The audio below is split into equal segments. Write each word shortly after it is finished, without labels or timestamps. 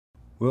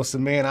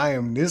Wilson, man, I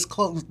am this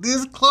close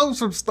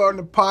from starting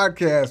a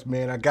podcast,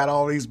 man. I got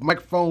all these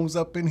microphones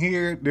up in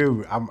here.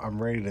 Dude,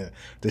 I'm ready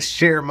to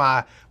share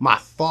my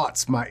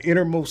thoughts, my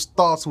innermost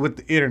thoughts with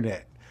the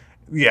internet.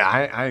 Yeah,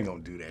 I ain't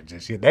gonna do that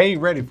just yet. They ain't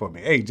ready for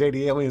me. Hey,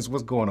 JD Aliens,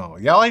 what's going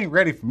on? Y'all ain't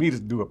ready for me to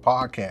do a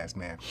podcast,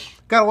 man.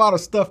 Got a lot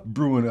of stuff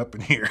brewing up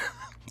in here.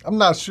 I'm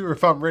not sure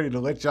if I'm ready to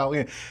let y'all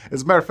in.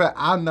 As a matter of fact,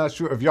 I'm not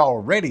sure if y'all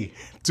are ready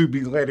to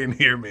be let in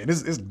here, man.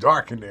 It's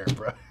dark in there,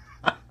 bro.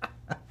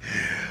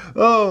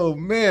 Oh,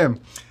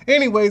 man.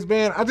 Anyways,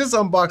 man, I just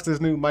unboxed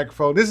this new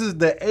microphone. This is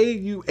the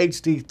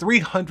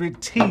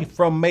AU-HD300T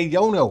from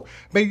Maono.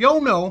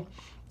 Maono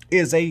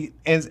is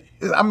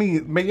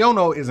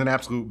Maono is an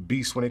absolute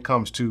beast when it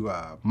comes to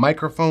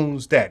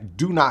microphones that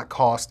do not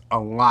cost a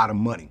lot of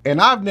money. And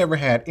I've never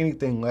had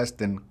anything less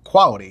than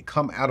quality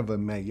come out of a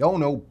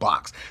Maono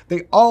box.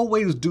 They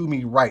always do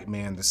me right,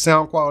 man. The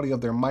sound quality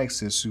of their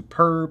mics is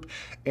superb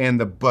and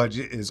the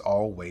budget is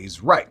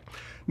always right.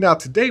 Now,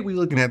 today we're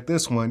looking at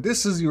this one.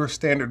 This is your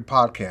standard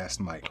podcast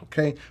mic,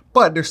 okay?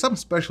 But there's something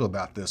special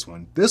about this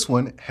one. This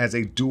one has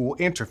a dual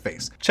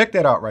interface. Check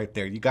that out right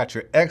there. You got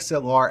your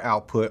XLR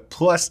output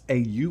plus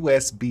a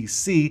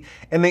USB-C,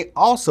 and they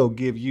also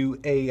give you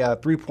a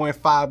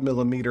 3.5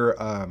 millimeter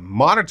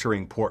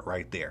monitoring port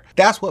right there.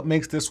 That's what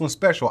makes this one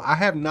special. I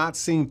have not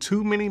seen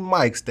too many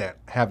mics that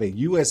have a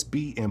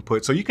USB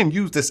input, so you can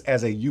use this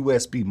as a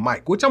USB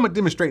mic, which I'm gonna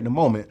demonstrate in a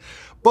moment.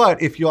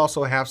 But if you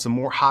also have some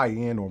more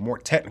high-end or more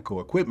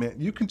technical equipment,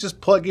 you can just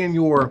plug in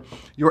your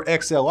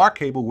XLR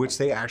cable, which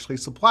they actually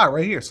supply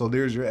right here. So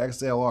there's your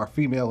XLR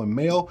female and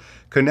male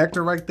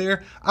connector right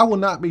there. I will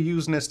not be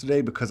using this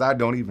today because I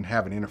don't even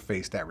have an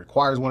interface that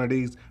requires one of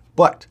these,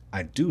 but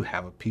I do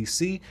have a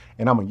PC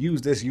and I'm gonna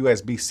use this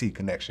USB-C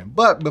connection.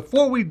 But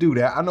before we do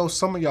that, I know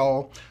some of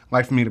y'all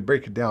like for me to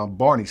break it down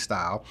Barney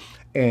style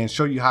and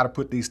show you how to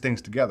put these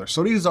things together.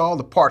 So these are all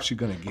the parts you're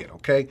gonna get,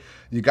 okay?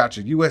 You got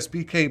your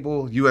USB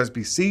cable,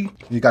 USB-C,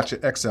 you got your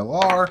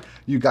XLR,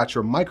 you got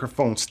your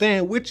microphone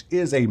stand, which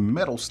is a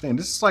metal stand.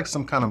 This is like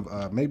some kind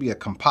of maybe a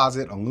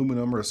composite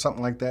aluminum or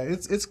something like that.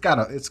 It's got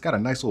a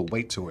nice little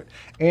weight to it.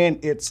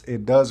 And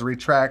it does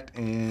retract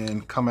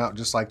and come out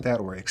just like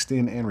that, or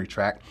extend and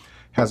retract.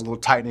 Has a little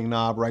tightening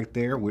knob right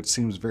there, which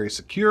seems very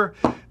secure.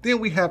 Then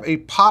we have a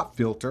pop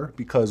filter,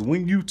 because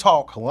when you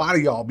talk, a lot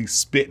of y'all be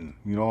spitting,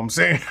 you know what I'm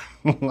saying?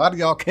 A lot of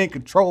y'all can't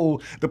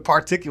control the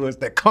particulates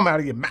that come out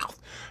of your mouth.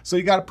 So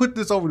you gotta put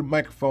this over the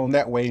microphone,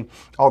 that way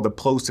all the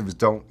plosives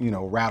don't,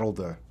 rattle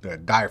the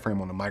diaphragm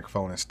on the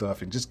microphone and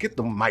stuff and just get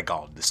the mic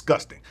all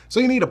disgusting. So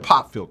you need a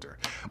pop filter.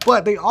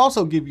 But they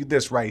also give you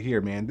this right here,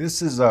 man.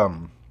 This is,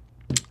 man,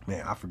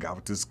 I forgot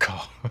what this is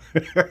called.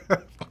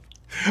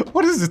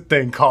 What is this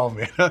thing called,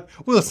 man?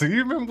 Wilson, you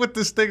remember what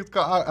this thing is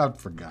called? I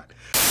forgot.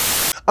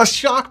 A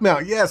shock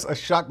mount, yes, a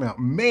shock mount.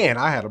 Man,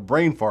 I had a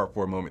brain fart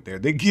for a moment there.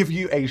 They give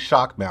you a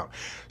shock mount.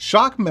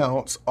 Shock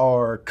mounts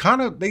are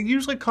they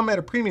usually come at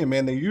a premium,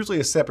 man. They're usually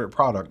a separate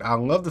product. I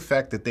love the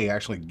fact that they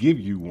actually give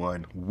you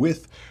one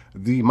with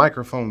the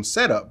microphone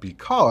setup,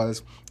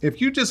 because if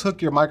you just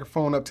hook your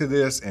microphone up to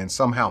this and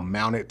somehow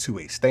mount it to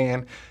a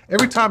stand,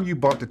 every time you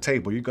bump the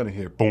table, you're gonna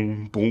hear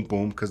boom, boom,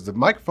 boom, because the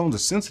microphones are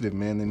sensitive,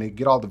 man, and they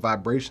get all the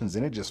vibrations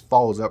and it just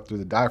falls up through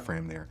the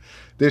diaphragm there.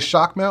 This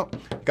shock mount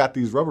got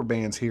these rubber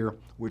bands here,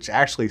 which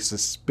actually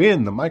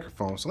suspend the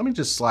microphone. So let me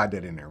just slide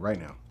that in there right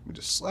now. Let me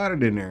just slide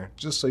it in there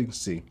just so you can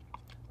see.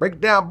 Break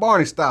it down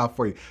Barney style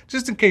for you,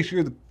 just in case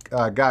you're the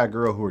guy or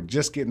girl who are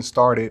just getting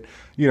started,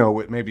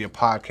 with maybe a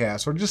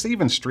podcast or just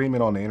even streaming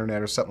on the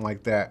internet or something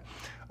like that.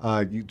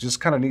 You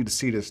just kind of need to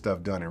see this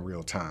stuff done in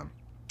real time.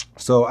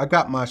 So I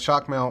got my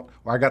shock mount,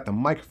 or I got the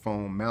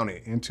microphone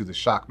mounted into the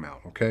shock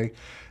mount, okay?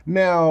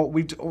 Now,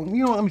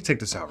 let me take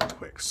this out real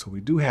quick. So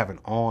we do have an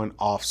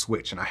on-off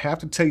switch, and I have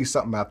to tell you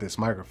something about this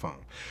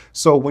microphone.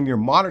 So when you're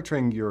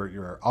monitoring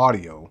your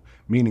audio,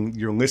 meaning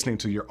you're listening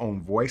to your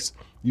own voice,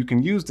 you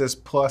can use this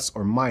plus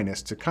or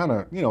minus to kind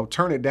of,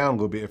 turn it down a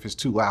little bit if it's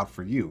too loud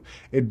for you.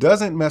 It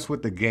doesn't mess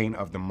with the gain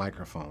of the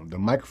microphone. The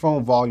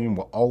microphone volume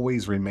will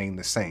always remain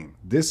the same.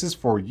 This is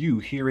for you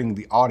hearing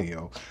the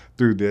audio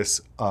through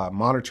this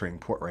monitoring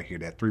port right here,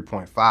 that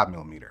 3.5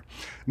 millimeter.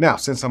 Now,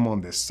 since I'm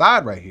on this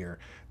side right here,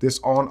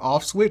 this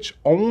on-off switch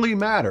only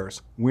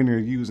matters when you're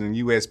using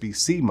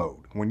USB-C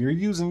mode. When you're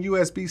using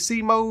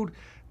USB-C mode,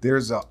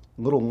 there's a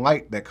little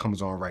light that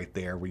comes on right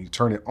there when you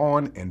turn it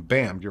on, and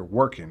bam, you're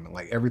working.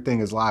 Like everything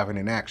is live and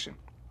in action.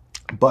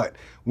 But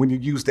when you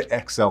use the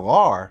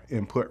XLR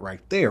input right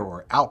there,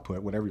 or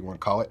output, whatever you want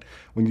to call it,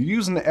 when you're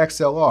using the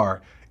XLR,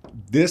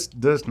 this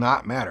does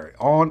not matter.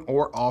 On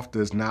or off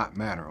does not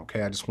matter,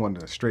 okay? I just wanted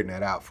to straighten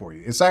that out for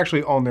you. It's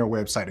actually on their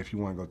website if you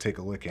want to go take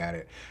a look at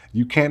it.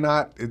 You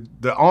cannot,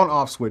 the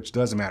on-off switch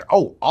doesn't matter.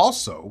 Oh,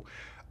 also,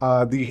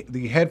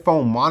 the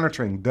headphone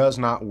monitoring does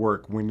not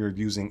work when you're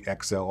using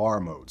XLR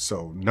mode.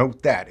 So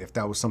note that if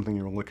that was something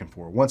you're looking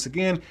for. Once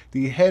again,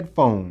 the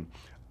headphone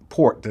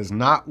port does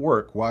not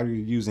work while you're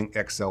using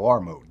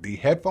XLR mode. The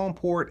headphone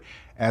port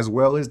as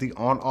well as the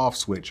on-off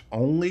switch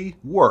only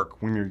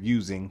work when you're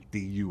using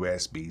the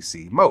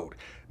USB-C mode.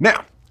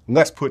 Now,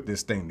 let's put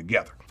this thing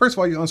together. First of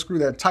all, you unscrew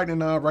that tightening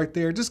knob right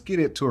there. Just get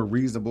it to a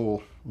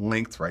reasonable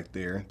length right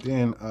there.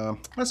 Then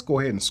let's go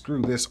ahead and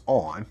screw this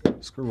on.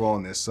 Screw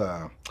on this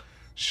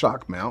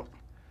shock mount.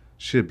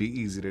 Should be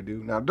easy to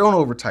do. Now, don't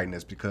over tighten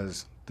this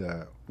because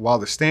while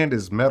the stand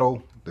is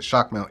metal, the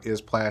shock mount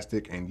is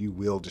plastic and you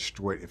will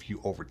destroy it if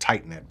you over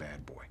tighten that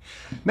bad boy.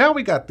 Now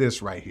we got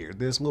this right here,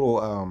 this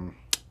little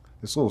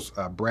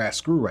brass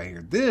screw right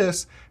here.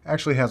 This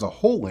actually has a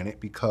hole in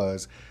it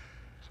because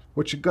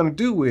what you're gonna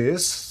do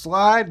is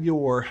slide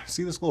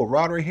see this little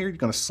rod right here? You're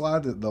gonna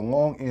slide the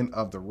long end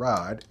of the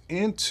rod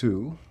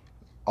into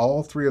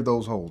all three of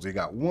those holes. You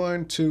got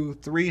 1, 2,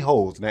 3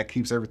 holes, and that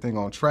keeps everything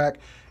on track.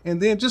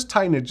 And then just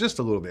tighten it just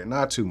a little bit,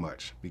 not too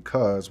much,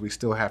 because we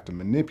still have to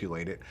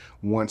manipulate it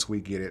once we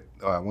get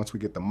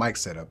the mic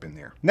set up in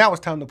there. Now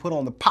it's time to put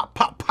on the pop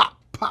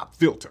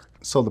filter.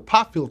 So the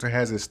pop filter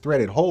has this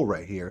threaded hole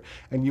right here,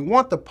 and you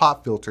want the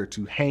pop filter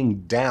to hang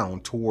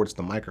down towards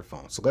the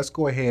microphone. So let's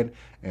go ahead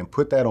and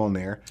put that on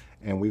there,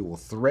 and we will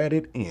thread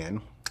it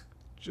in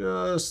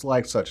just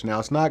like such. Now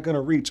it's not going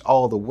to reach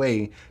all the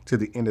way to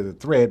the end of the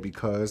thread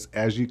because,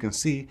 as you can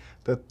see,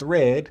 the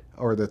thread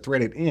or the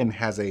threaded end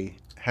has a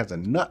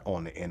nut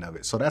on the end of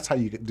it. So that's how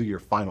you do your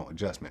final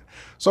adjustment.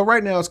 So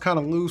right now it's kind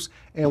of loose,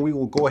 and we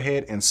will go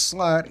ahead and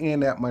slide in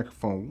that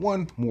microphone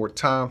one more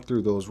time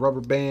through those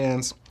rubber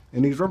bands.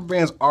 And these rubber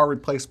bands are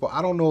replaceable.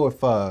 I don't know if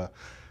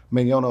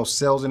Maono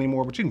sells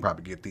anymore, but you can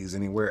probably get these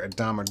anywhere, a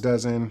dime a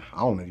dozen. I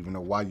don't even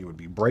know why you would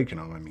be breaking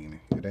them. I mean,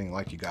 it ain't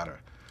like you gotta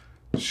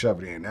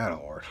shove it in that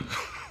hard.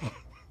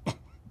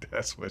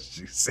 That's what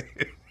she said.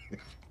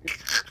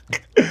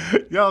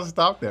 Y'all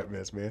stop that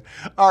mess, man.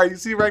 All right, you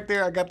see right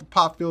there, I got the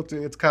pop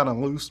filter. It's kind of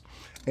loose,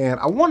 and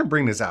I want to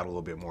bring this out a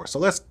little bit more. So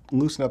let's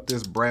loosen up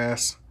this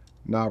brass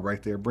knob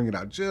right there, bring it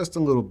out just a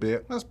little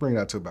bit. Let's bring it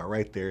out to about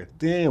right there.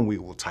 Then we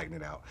will tighten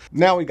it out.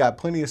 Now we got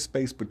plenty of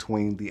space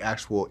between the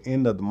actual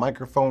end of the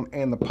microphone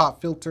and the pop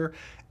filter.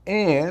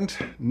 And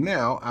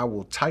now I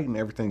will tighten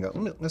everything up.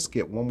 Let's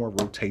get one more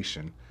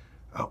rotation.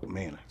 Oh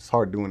man, it's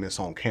hard doing this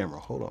on camera.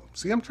 Hold on.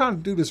 See, I'm trying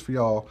to do this for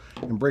y'all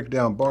and break it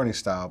down Barney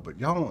style, but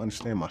y'all don't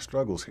understand my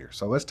struggles here.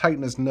 So let's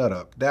tighten this nut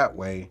up. That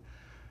way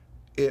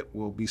it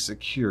will be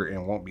secure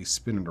and won't be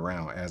spinning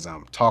around as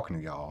I'm talking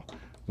to y'all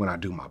when I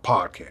do my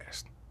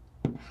podcast.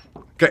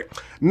 Okay,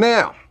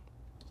 now,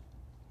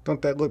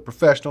 don't that look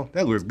professional?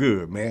 That looks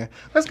good, man.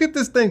 Let's get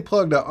this thing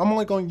plugged up. I'm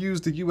only going to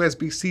use the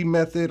USB-C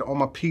method on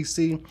my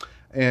PC,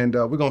 and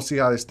we're going to see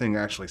how this thing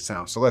actually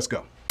sounds. So let's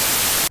go.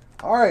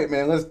 All right,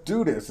 man, let's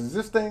do this. Is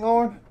this thing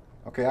on?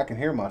 Okay, I can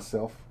hear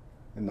myself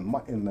in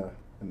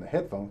the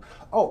headphone.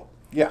 Oh,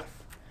 yeah.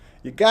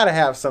 You got to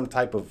have some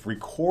type of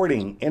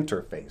recording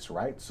interface,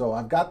 right? So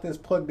I've got this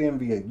plugged in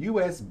via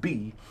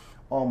USB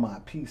on my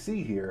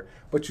PC here,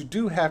 but you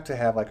do have to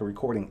have like a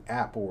recording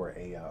app or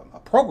a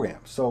program.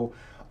 So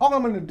all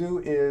I'm going to do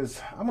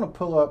is I'm going to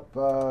pull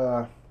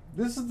up,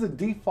 this is the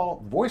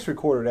default voice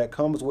recorder that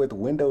comes with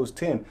Windows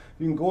 10.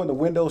 You can go in the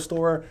Windows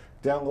Store,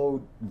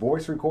 download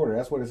voice recorder.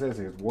 That's what it says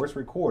here, voice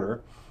recorder.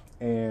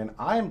 And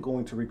I am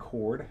going to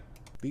record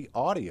the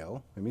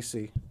audio. Let me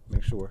see,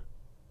 make sure.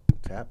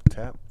 Tap,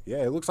 tap.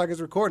 Yeah, it looks like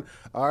it's recording.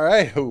 All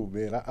right. Oh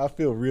man, I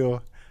feel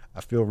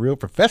real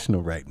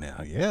professional right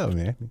now. Yeah,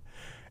 man.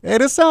 Hey,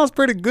 this sounds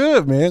pretty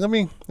good, man. Let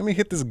me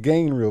hit this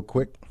gain real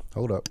quick.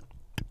 Hold up.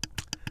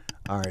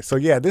 All right, so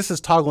yeah, this is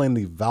toggling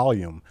the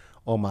volume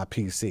on my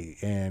PC,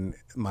 and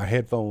my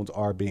headphones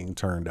are being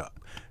turned up.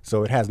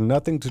 So it has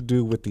nothing to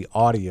do with the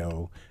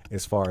audio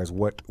as far as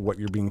what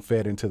you're being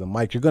fed into the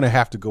mic. You're gonna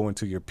have to go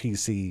into your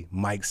PC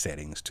mic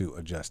settings to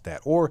adjust that.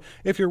 Or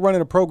if you're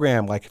running a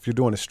program, like if you're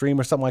doing a stream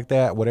or something like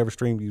that, whatever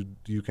stream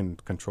you can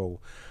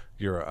control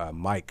your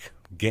mic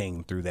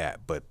gain through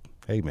that. But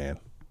hey, man.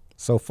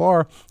 So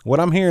far, what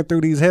I'm hearing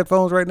through these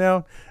headphones right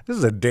now, this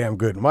is a damn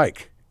good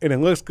mic. And it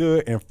looks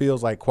good and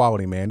feels like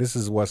quality, man. This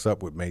is what's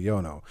up with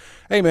Maono.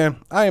 Hey, man,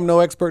 I am no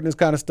expert in this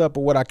kind of stuff,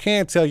 but what I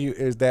can tell you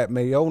is that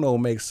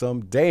Maono makes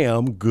some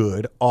damn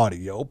good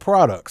audio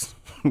products.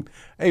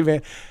 Hey,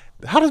 man,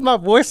 how does my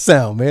voice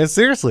sound, man?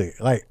 Seriously,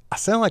 like I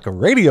sound like a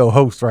radio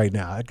host right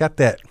now. I got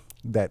that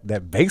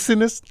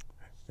bassiness,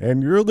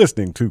 and you're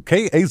listening to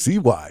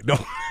KACY. No.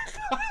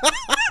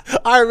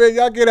 All right, man,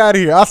 y'all get out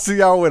of here. I'll see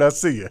y'all when I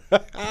see you.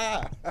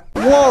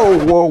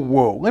 Whoa, whoa,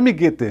 whoa. Let me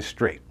get this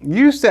straight.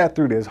 You sat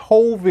through this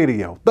whole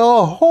video,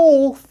 the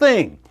whole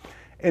thing,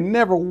 and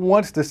never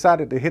once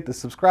decided to hit the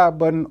subscribe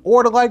button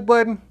or the like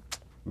button?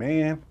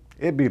 Man,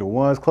 it'd be the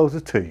ones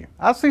closest to you.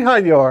 I'll see how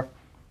you are.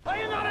 Are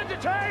you not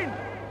entertained?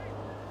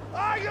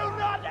 Are you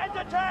not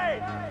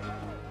entertained?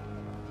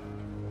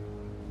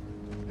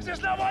 Is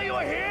this not why you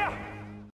are here?